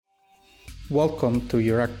Welcome to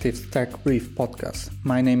Euractiv's Tech Brief podcast.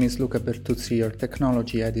 My name is Luca Bertuzzi, your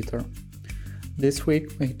technology editor. This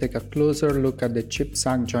week, we take a closer look at the CHIPS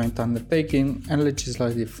Act joint undertaking and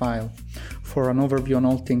legislative file. For an overview on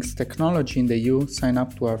all things technology in the EU, sign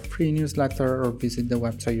up to our free newsletter or visit the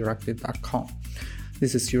website euractiv.com.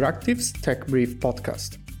 This is Euractiv's Tech Brief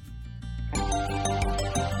podcast.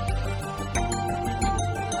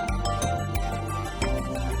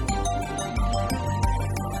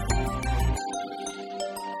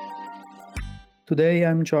 Today,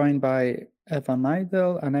 I'm joined by Eva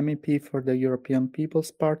Meidel, an MEP for the European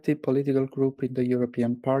People's Party political group in the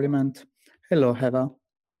European Parliament. Hello, Eva.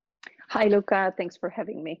 Hi, Luca. Thanks for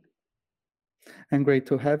having me. And great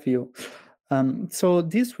to have you. So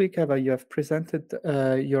this week, Eva, you have presented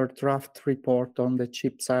your draft report on the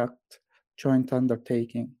CHIPS Act joint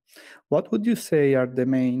undertaking. What would you say are the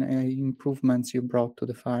main improvements you brought to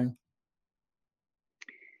the file?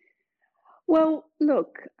 Well,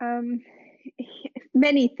 look,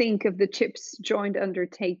 many think of the CHIPS joint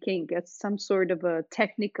undertaking as some sort of a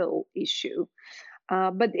technical issue,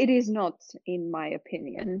 but it is not, in my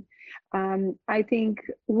opinion. I think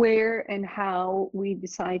where and how we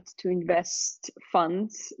decide to invest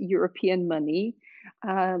funds, European money,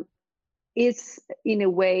 is in a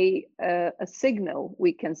way a signal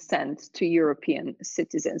we can send to European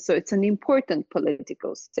citizens. So it's an important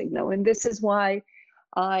political signal. And this is why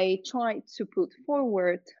I tried to put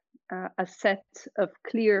forward a set of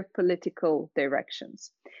clear political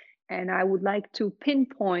directions. And I would like to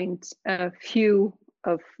pinpoint a few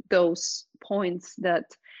of those points that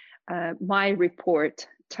my report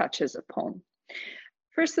touches upon.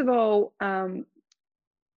 First of all, that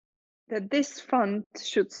this fund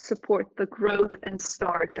should support the growth and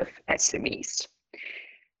start of SMEs.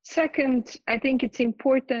 Second, I think it's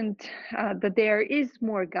important that there is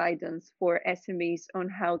more guidance for SMEs on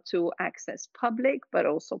how to access public, but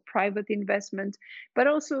also private investment, but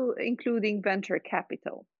also including venture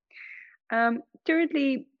capital.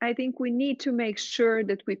 Thirdly, I think we need to make sure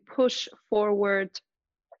that we push forward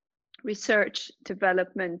research,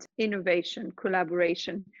 development, innovation,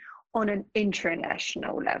 collaboration on an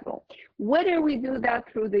international level. Whether we do that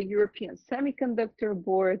through the European Semiconductor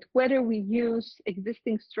Board, whether we use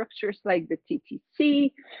existing structures like the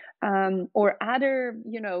TTC or other,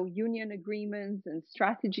 union agreements and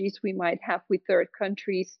strategies we might have with third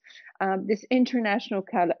countries, this international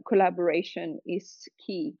collaboration is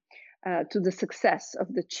key to the success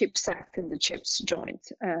of the CHIPS Act and the CHIPS joint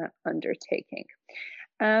undertaking.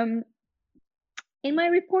 In my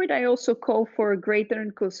report, I also call for greater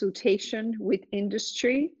consultation with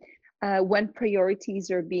industry when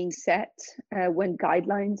priorities are being set, when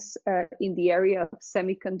guidelines in the area of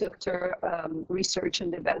semiconductor research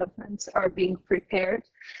and development are being prepared.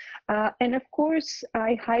 And of course,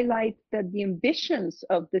 I highlight that the ambitions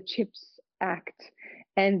of the CHIPS Act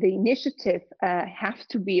and the initiative have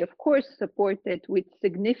to be, of course, supported with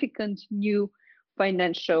significant new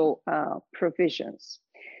financial provisions.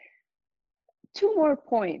 Two more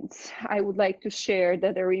points I would like to share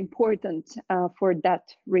that are important for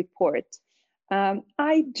that report.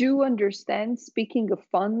 I do understand, speaking of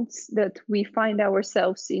funds, that we find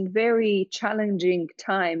ourselves in very challenging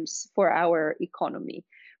times for our economy.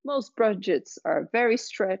 Most budgets are very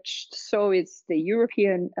stretched, so is the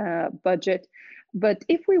European budget. But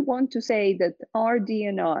if we want to say that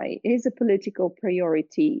RD&I is a political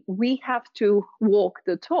priority, we have to walk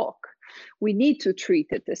the talk. We need to treat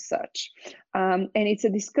it as such. And it's a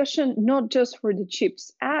discussion not just for the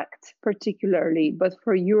CHIPS Act particularly, but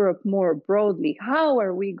for Europe more broadly. How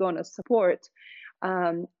are we going to support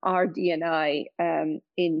RD&I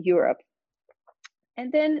in Europe?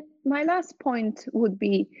 And then my last point would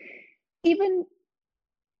be, even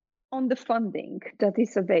on the funding that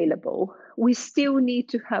is available, we still need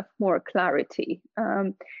to have more clarity.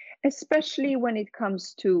 Especially when it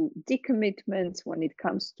comes to decommitments, when it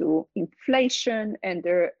comes to inflation and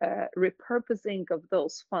the repurposing of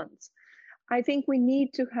those funds. I think we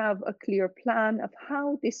need to have a clear plan of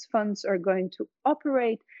how these funds are going to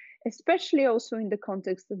operate, especially also in the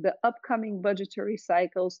context of the upcoming budgetary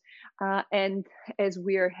cycles and as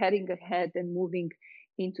we are heading ahead and moving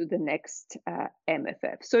into the next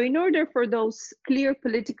MFF. So in order for those clear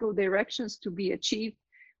political directions to be achieved,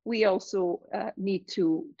 we also need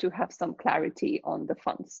to have some clarity on the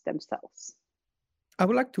funds themselves. I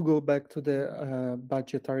would like to go back to the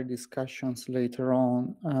budgetary discussions later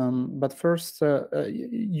on. But first,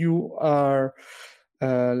 you are,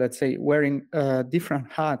 let's say, wearing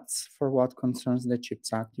different hats for what concerns the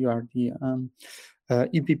CHIPS Act. You are the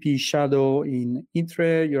EPP shadow in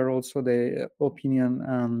ITRE. You're also the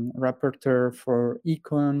opinion rapporteur for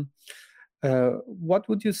Econ. What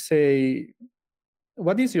would you say?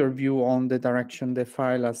 What is your view on the direction the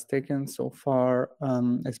file has taken so far,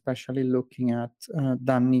 especially looking at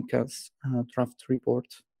Dan Nicka's draft report?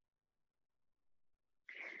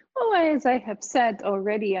 Well, as I have said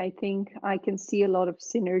already, I think I can see a lot of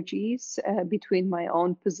synergies between my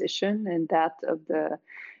own position and that of the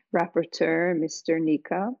rapporteur, Mr.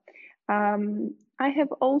 Nicka. I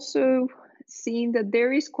have also seen that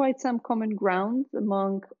there is quite some common ground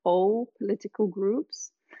among all political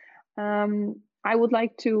groups. I would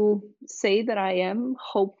like to say that I am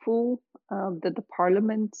hopeful that the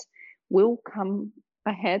Parliament will come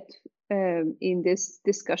ahead in these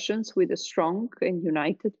discussions with a strong and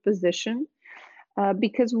united position,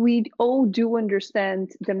 because we all do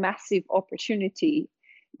understand the massive opportunity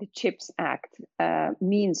the CHIPS Act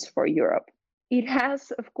means for Europe. It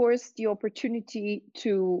has, of course, the opportunity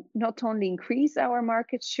to not only increase our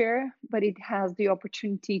market share, but it has the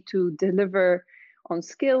opportunity to deliver on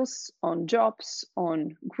skills, on jobs,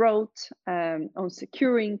 on growth, on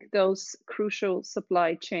securing those crucial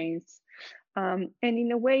supply chains. And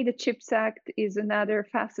in a way, the CHIPS Act is another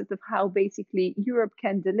facet of how basically Europe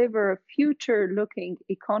can deliver a future-looking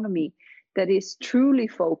economy that is truly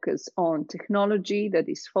focused on technology, that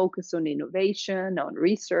is focused on innovation, on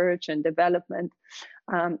research and development,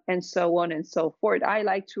 and so on and so forth. I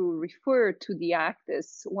like to refer to the Act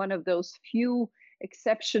as one of those few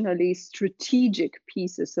exceptionally strategic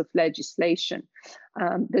pieces of legislation,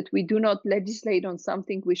 that we do not legislate on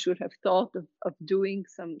something we should have thought of doing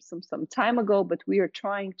some time ago, but we are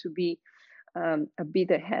trying to be a bit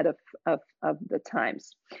ahead of the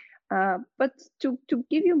times. But to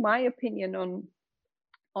give you my opinion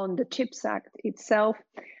on the CHIPS Act itself,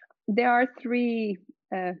 there are three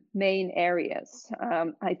main areas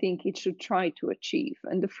I think it should try to achieve.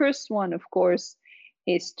 And the first one, of course,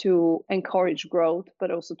 is to encourage growth, but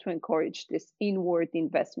also to encourage this inward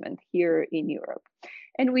investment here in Europe.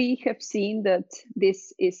 And we have seen that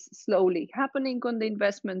this is slowly happening on the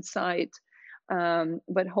investment side,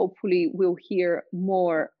 but hopefully we'll hear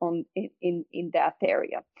more in that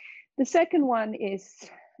area. The second one is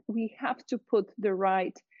we have to put the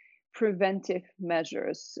right preventive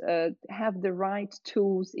measures, have the right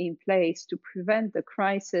tools in place to prevent the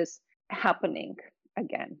crisis happening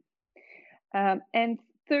again. And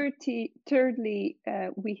thirdly,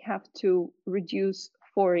 we have to reduce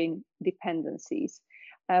foreign dependencies,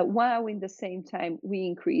 while in the same time we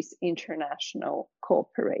increase international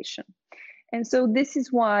cooperation. And so this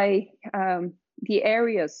is why the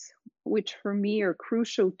areas which for me are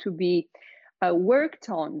crucial to be worked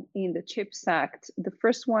on in the CHIPS Act, the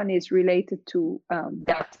first one is related to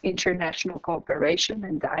that international cooperation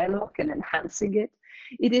and dialogue and enhancing it.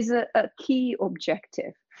 It is a key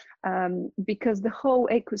objective. Because the whole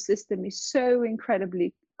ecosystem is so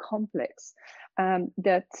incredibly complex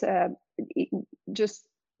that just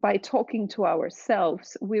by talking to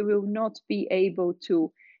ourselves, we will not be able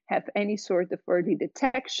to have any sort of early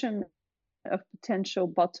detection of potential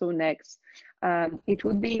bottlenecks. It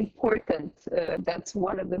would be important, that's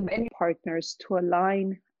one of the many partners, to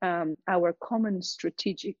align our common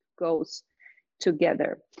strategic goals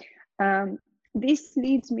together. This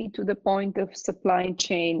leads me to the point of supply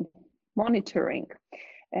chain monitoring.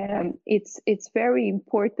 It's very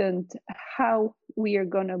important how we are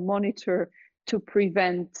going to monitor to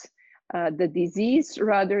prevent the disease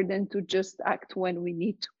rather than to just act when we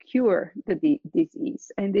need to cure the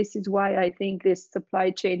disease. And this is why I think this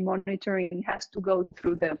supply chain monitoring has to go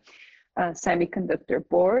through the semiconductor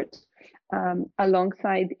board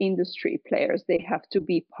alongside industry players. They have to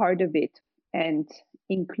be part of it and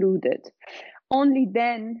included. Only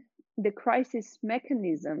then the crisis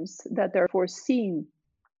mechanisms that are foreseen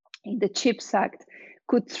in the CHIPS Act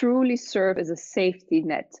could truly serve as a safety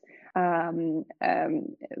net and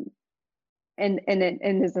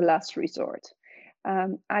as a last resort.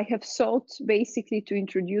 I have sought basically to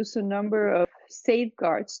introduce a number of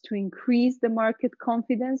safeguards to increase the market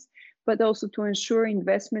confidence, but also to ensure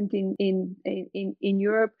investment in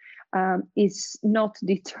Europe is not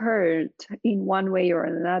deterred in one way or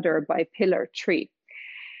another by Pillar 3.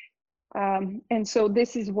 And so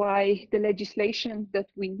this is why the legislation that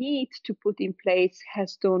we need to put in place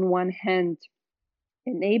has to, on one hand,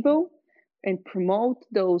 enable and promote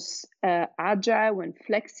those agile and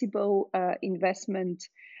flexible investment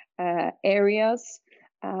areas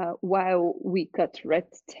while we cut red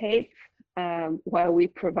tape, while we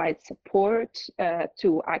provide support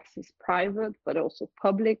to access private but also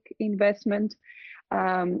public investment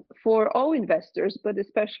for all investors, but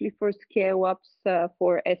especially for scale-ups,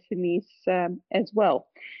 for SMEs as well.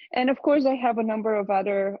 And of course, I have a number of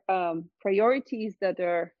other priorities that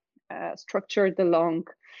are structured along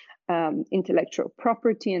intellectual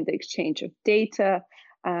property and the exchange of data,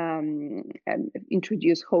 and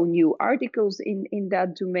introduce whole new articles in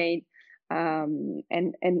that domain. And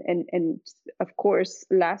of course,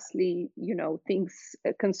 lastly, things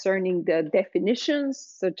concerning the definitions,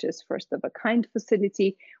 such as first of a kind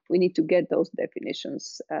facility, we need to get those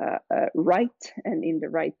definitions right and in the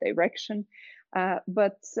right direction.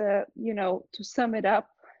 But to sum it up,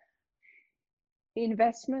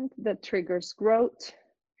 investment that triggers growth,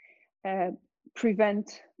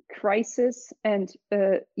 prevent crisis, and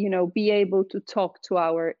be able to talk to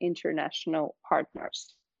our international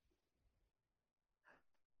partners.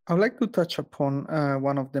 I would like to touch upon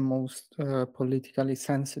one of the most politically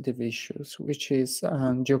sensitive issues, which is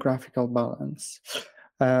geographical balance.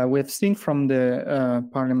 We've seen from the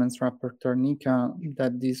Parliament's rapporteur, Nika,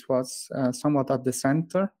 that this was somewhat at the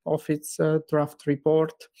center of its draft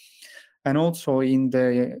report. And also in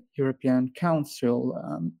the European Council,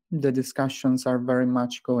 the discussions are very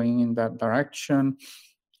much going in that direction,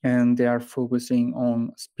 and they are focusing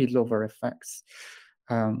on spillover effects.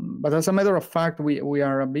 But as a matter of fact, we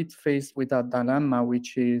are a bit faced with a dilemma,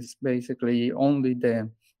 which is basically only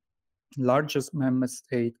the largest member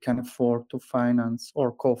state can afford to finance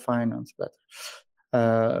or co-finance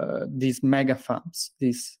better these mega fabs,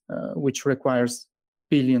 which requires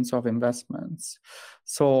billions of investments.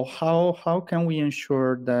 So how can we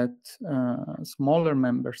ensure that smaller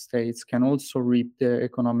member states can also reap the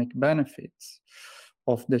economic benefits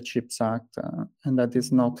of the CHIPS Act, and that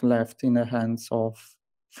is not left in the hands of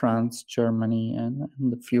France, Germany,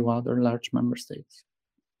 and a few other large member states?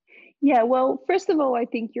 Yeah, well, first of all, I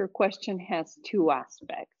think your question has two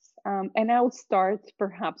aspects. And I'll start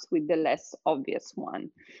perhaps with the less obvious one.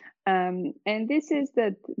 And this is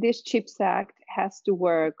that this CHIPS Act has to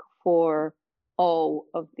work for all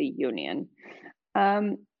of the Union.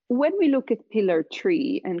 When we look at Pillar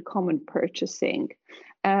 3 and common purchasing,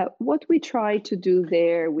 what we try to do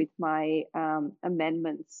there with my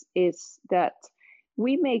amendments is that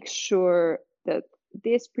we make sure that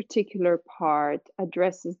this particular part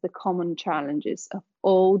addresses the common challenges of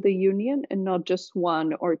all the Union and not just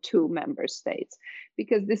one or two member states,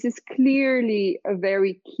 because this is clearly a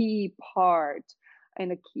very key part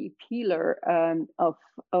and a key pillar of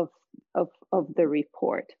the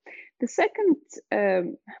report. The second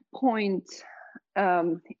point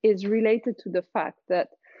is related to the fact that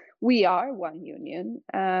we are one Union,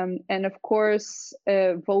 and of course,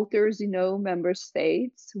 voters in all member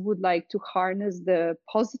states would like to harness the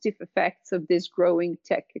positive effects of this growing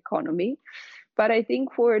tech economy. But I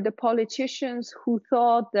think for the politicians who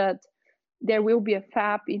thought that there will be a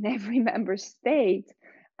fab in every member state,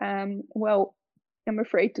 well, I'm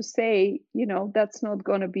afraid to say, that's not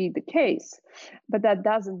going to be the case. But that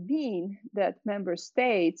doesn't mean that member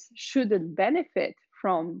states shouldn't benefit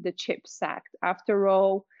from the CHIPS Act. After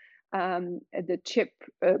all, the chip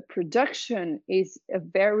production is a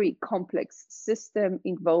very complex system,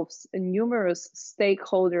 involves numerous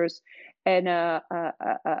stakeholders and a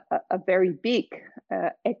very big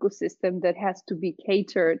ecosystem that has to be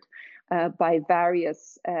catered by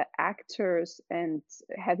various actors and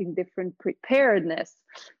having different preparedness,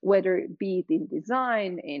 whether it be in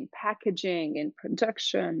design, in packaging, in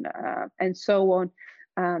production, and so on.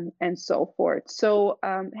 And so forth. So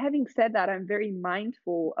having said that, I'm very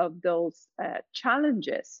mindful of those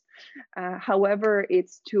challenges. However,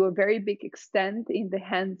 it's to a very big extent in the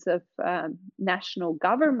hands of national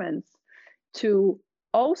governments to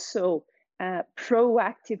also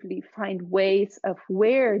proactively find ways of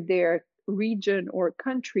where their region or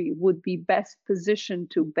country would be best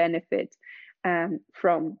positioned to benefit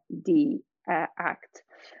from the act.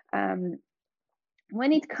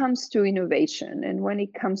 When it comes to innovation and when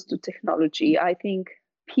it comes to technology, I think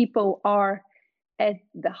people are at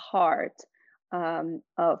the heart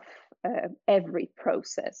of every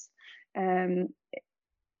process. In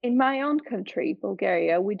my own country,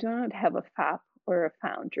 Bulgaria, we do not have a fab or a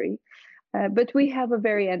foundry, but we have a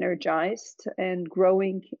very energized and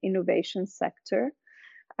growing innovation sector.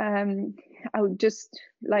 I would just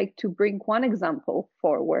like to bring one example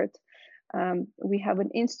forward. We have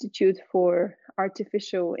an institute for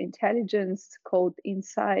artificial intelligence called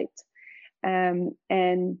InSight,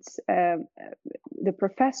 and the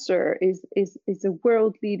professor is a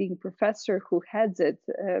world-leading professor who heads it,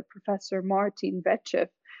 Professor Martin Vechev,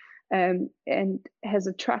 and has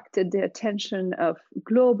attracted the attention of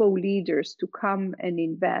global leaders to come and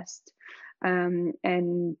invest.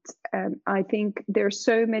 And I think there are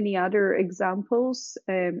so many other examples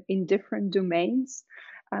in different domains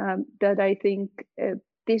that I think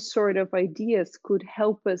this sort of ideas could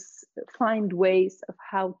help us find ways of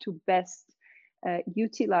how to best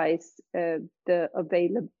utilize the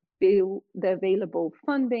available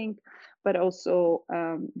funding, but also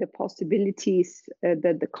the possibilities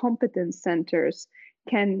that the competence centers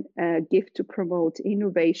can give to promote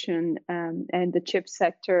innovation and the chip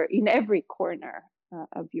sector in every corner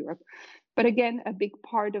of Europe. But again, a big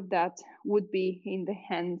part of that would be in the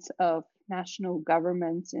hands of national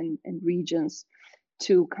governments and regions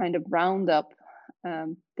to kind of round up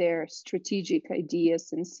their strategic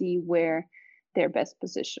ideas and see where they're best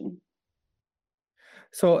positioned.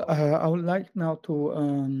 So I would like now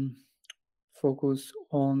to focus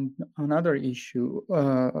on another issue,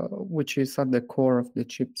 which is at the core of the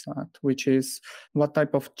CHIPS Act, which is what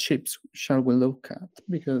type of chips shall we look at?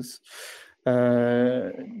 Because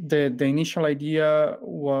the initial idea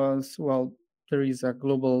was, well, there is a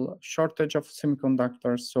global shortage of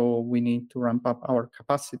semiconductors, so we need to ramp up our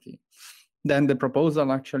capacity. Then the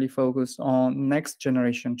proposal actually focused on next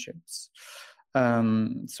generation chips.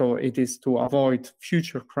 So it is to avoid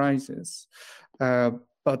future crises.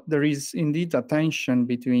 But there is indeed a tension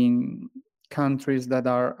between countries that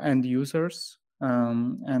are end users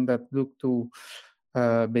and that look to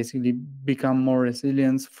basically become more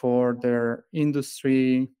resilient for their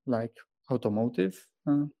industry, like automotive.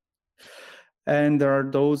 And there are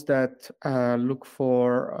those that look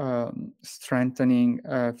for strengthening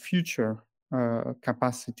future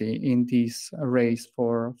capacity in this race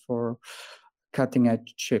for cutting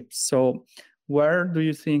edge chips. So where do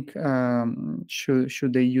you think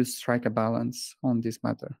should they strike a balance on this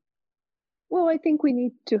matter? Well, I think we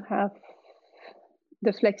need to have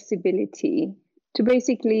the flexibility to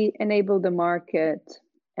basically enable the market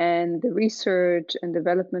and the research and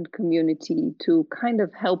development community to kind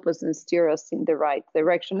of help us and steer us in the right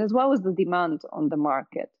direction, as well as the demand on the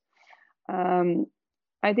market.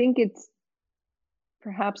 I think it's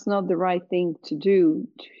perhaps not the right thing to do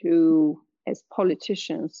as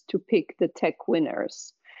politicians to pick the tech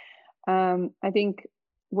winners. I think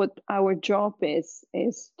what our job is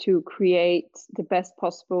to create the best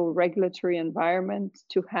possible regulatory environment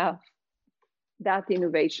to have that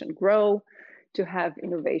innovation grow, to have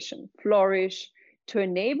innovation flourish, to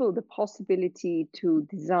enable the possibility to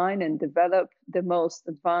design and develop the most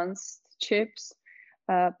advanced chips,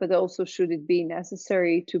 but also should it be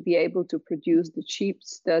necessary to be able to produce the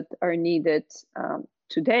chips that are needed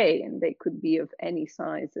today, and they could be of any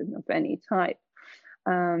size and of any type.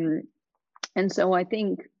 And so I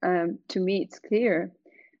think, to me, it's clear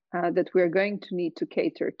that we're going to need to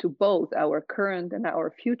cater to both our current and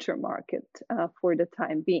our future market for the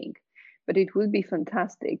time being. But it would be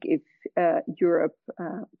fantastic if Europe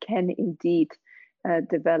can indeed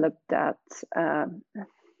develop that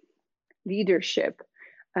leadership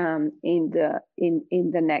in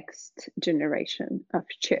the next generation of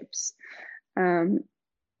chips.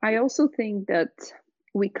 I also think that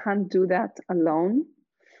we can't do that alone.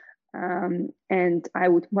 And I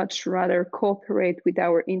would much rather cooperate with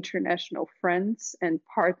our international friends and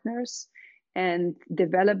partners and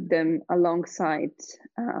develop them alongside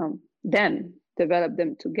them, develop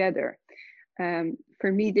them together.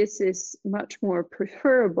 For me, this is much more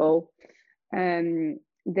preferable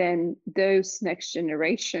than those next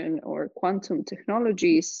generation or quantum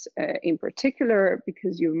technologies in particular,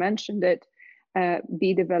 because you mentioned it,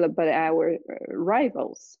 be developed by our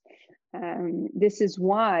rivals. This is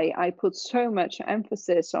why I put so much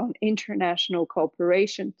emphasis on international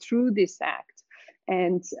cooperation through this act,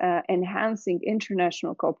 and enhancing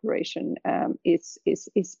international cooperation is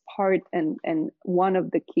part and one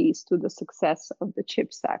of the keys to the success of the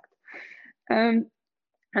CHIPS Act.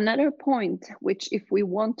 Another point, which if we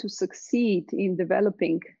want to succeed in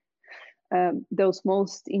developing those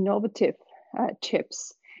most innovative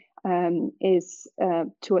chips, is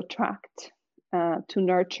to attract, to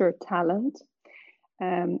nurture talent.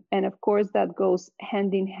 And of course, that goes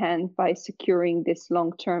hand in hand by securing this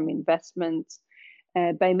long-term investment,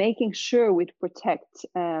 by making sure we protect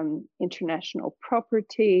international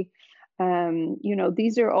property.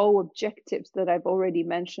 These are all objectives that I've already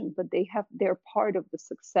mentioned, but they're part of the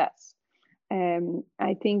success.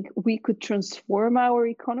 I think we could transform our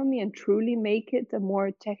economy and truly make it a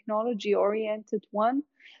more technology-oriented one.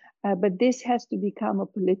 But this has to become a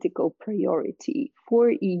political priority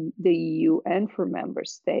for the EU and for member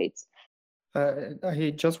states.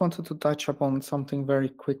 I just wanted to touch upon something very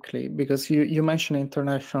quickly, because you mentioned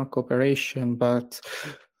international cooperation, but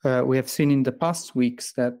we have seen in the past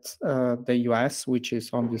weeks that the US, which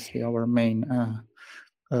is obviously our main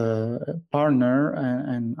partner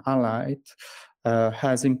and ally,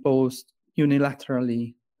 has imposed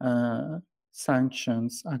unilaterally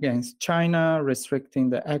sanctions against China, restricting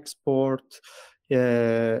the export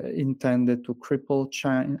intended to cripple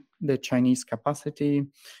the Chinese capacity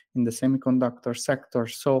in the semiconductor sector.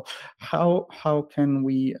 So how can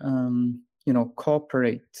we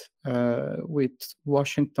cooperate with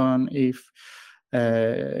Washington if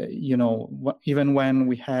even when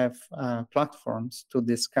we have platforms to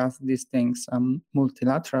discuss these things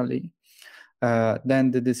multilaterally,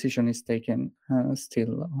 then the decision is taken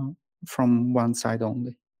still from one side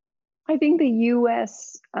only? I think the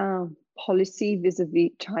US policy vis-a-vis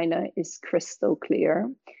China is crystal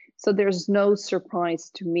clear. So there's no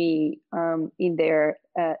surprise to me in their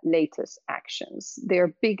latest actions.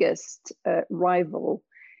 Their biggest rival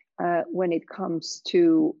when it comes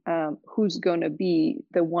to who's going to be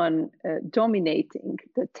the one dominating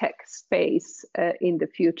the tech space in the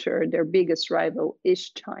future, their biggest rival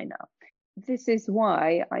is China. This is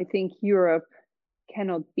why I think Europe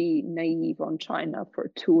cannot be naive on China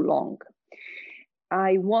for too long.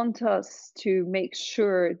 I want us to make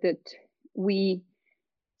sure that we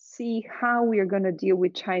see how we are going to deal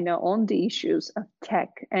with China on the issues of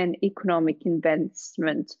tech and economic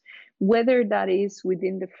investment, whether that is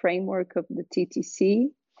within the framework of the TTC,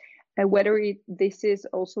 and whether this is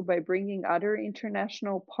also by bringing other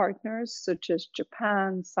international partners such as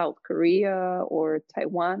Japan, South Korea, or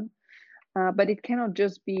Taiwan. But it cannot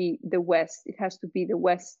just be the West. It has to be the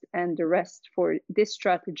West and the rest for this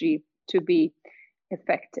strategy to be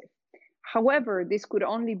effective. However, this could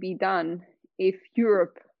only be done if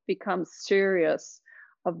Europe becomes serious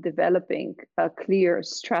of developing a clear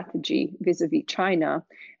strategy vis-a-vis China.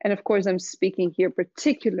 And of course, I'm speaking here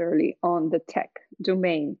particularly on the tech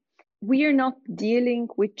domain. We are not dealing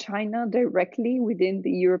with China directly within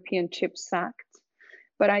the European Chips Act,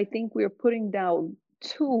 but I think we're putting down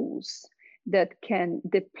tools that can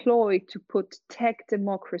deploy to put tech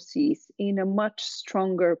democracies in a much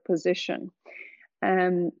stronger position.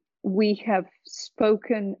 We have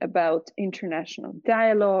spoken about international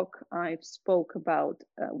dialogue. I've spoke about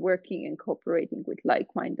working and cooperating with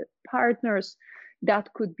like-minded partners.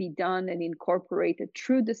 That could be done and incorporated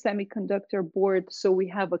through the Semiconductor Board. So we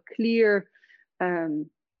have a clear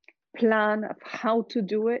plan of how to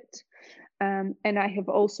do it. And I have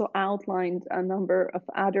also outlined a number of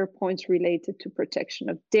other points related to protection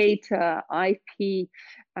of data, IP,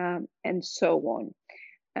 and so on.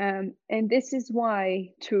 And this is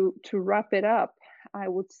why, to wrap it up, I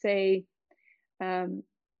would say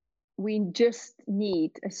we just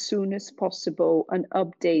need, as soon as possible, an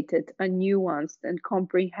updated, a nuanced and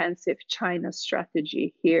comprehensive China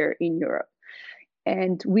strategy here in Europe.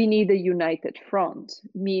 And we need a united front,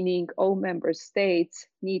 meaning all member states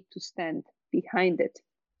need to stand behind it.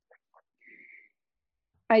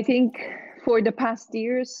 I think for the past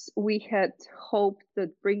years, we had hoped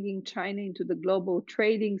that bringing China into the global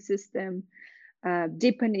trading system,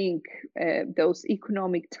 deepening those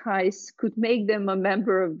economic ties could make them a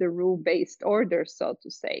member of the rule-based order, so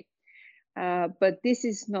to say. But this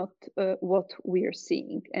is not what we are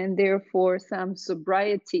seeing. And therefore, some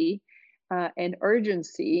sobriety and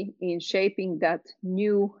urgency in shaping that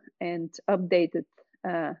new and updated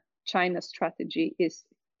China strategy is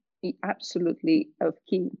absolutely of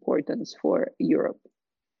key importance for Europe.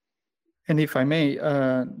 And if I may,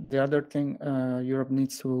 the other thing Europe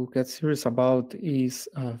needs to get serious about is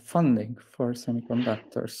funding for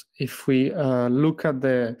semiconductors. If we look at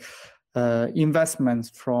the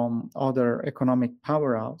investments from other economic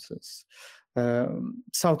powerhouses,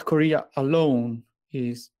 South Korea alone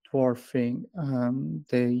is dwarfing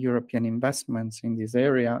the European investments in this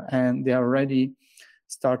area, and they are already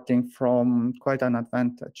starting from quite an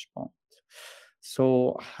advantage point.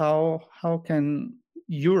 So how can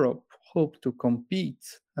Europe hope to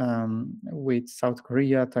compete with South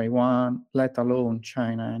Korea, Taiwan, let alone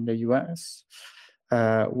China and the US,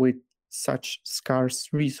 with such scarce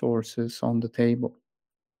resources on the table?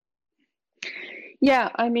 Yeah,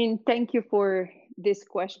 I mean, thank you for this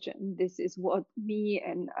question. This is what me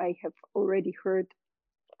and I have already heard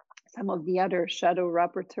some of the other shadow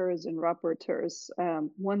rapporteurs and rapporteurs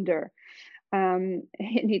wonder. And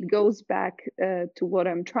it goes back to what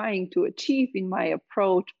I'm trying to achieve in my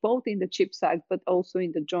approach, both in the CHIPS Act, but also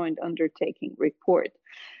in the joint undertaking report.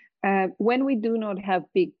 When we do not have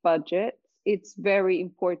big budgets, it's very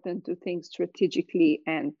important to think strategically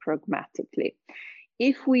and pragmatically.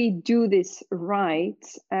 If we do this right,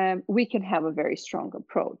 we can have a very strong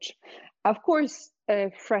approach. Of course,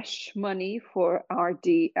 fresh money for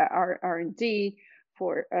R&D,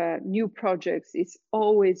 for new projects is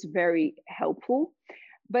always very helpful,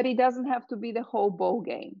 but it doesn't have to be the whole ball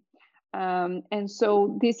game. And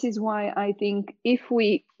so this is why I think if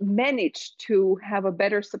we manage to have a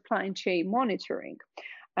better supply chain monitoring,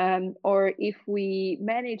 or if we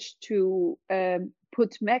manage to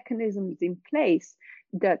put mechanisms in place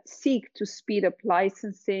that seek to speed up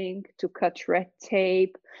licensing, to cut red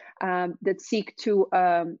tape, that seek to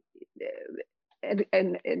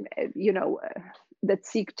that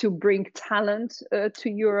seek to bring talent to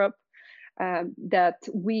Europe, that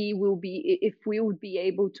we will be, if we would be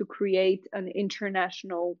able to create an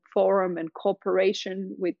international forum and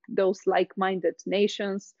cooperation with those like-minded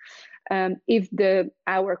nations, if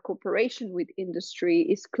our cooperation with industry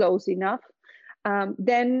is close enough,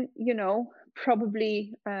 then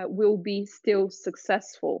probably we'll be still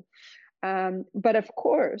successful. But of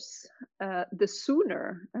course, the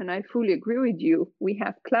sooner, and I fully agree with you, we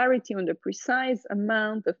have clarity on the precise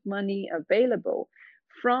amount of money available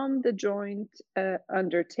from the joint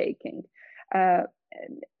undertaking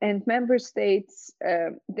and member states,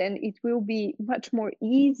 then it will be much more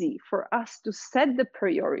easy for us to set the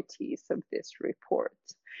priorities of this report,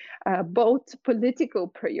 both political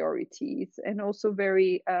priorities and also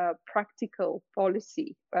very practical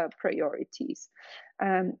policy priorities.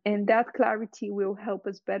 And that clarity will help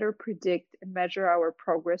us better predict and measure our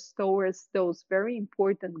progress towards those very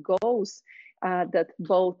important goals that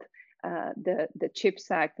both the CHIPS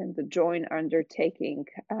Act and the joint undertaking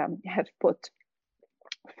have put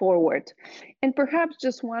forward. And perhaps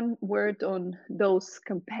just one word on those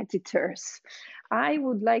competitors. I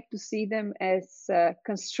would like to see them as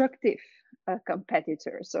constructive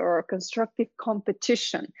competitors or constructive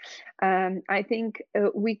competition. I think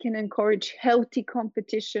we can encourage healthy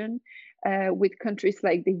competition with countries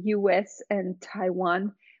like the US and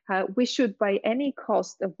Taiwan. We should by any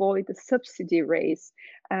cost avoid a subsidy race.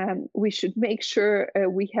 We should make sure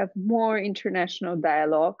we have more international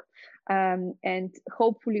dialogue. And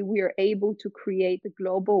hopefully we are able to create a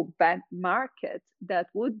global market that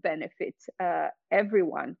would benefit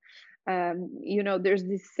everyone. There's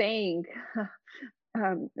this saying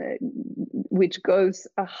which goes,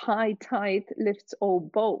 a high tide lifts all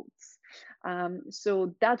boats.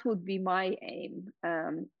 So that would be my aim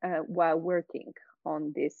while working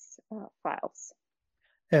on these files.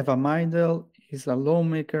 Eva Meidel is a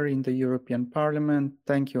lawmaker in the European Parliament.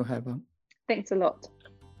 Thank you, Eva. Thanks a lot.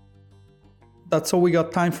 That's all we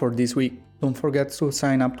got time for this week. Don't forget to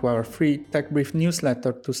sign up to our free Tech Brief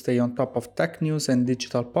newsletter to stay on top of tech news and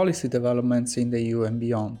digital policy developments in the EU and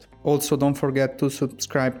beyond. Also, don't forget to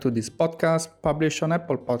subscribe to this podcast, published on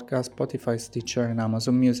Apple Podcasts, Spotify, Stitcher, and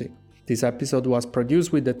Amazon Music. This episode was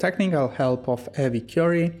produced with the technical help of Evi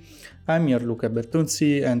Chiori. I'm your Luca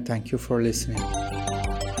Bertuzzi, and thank you for listening.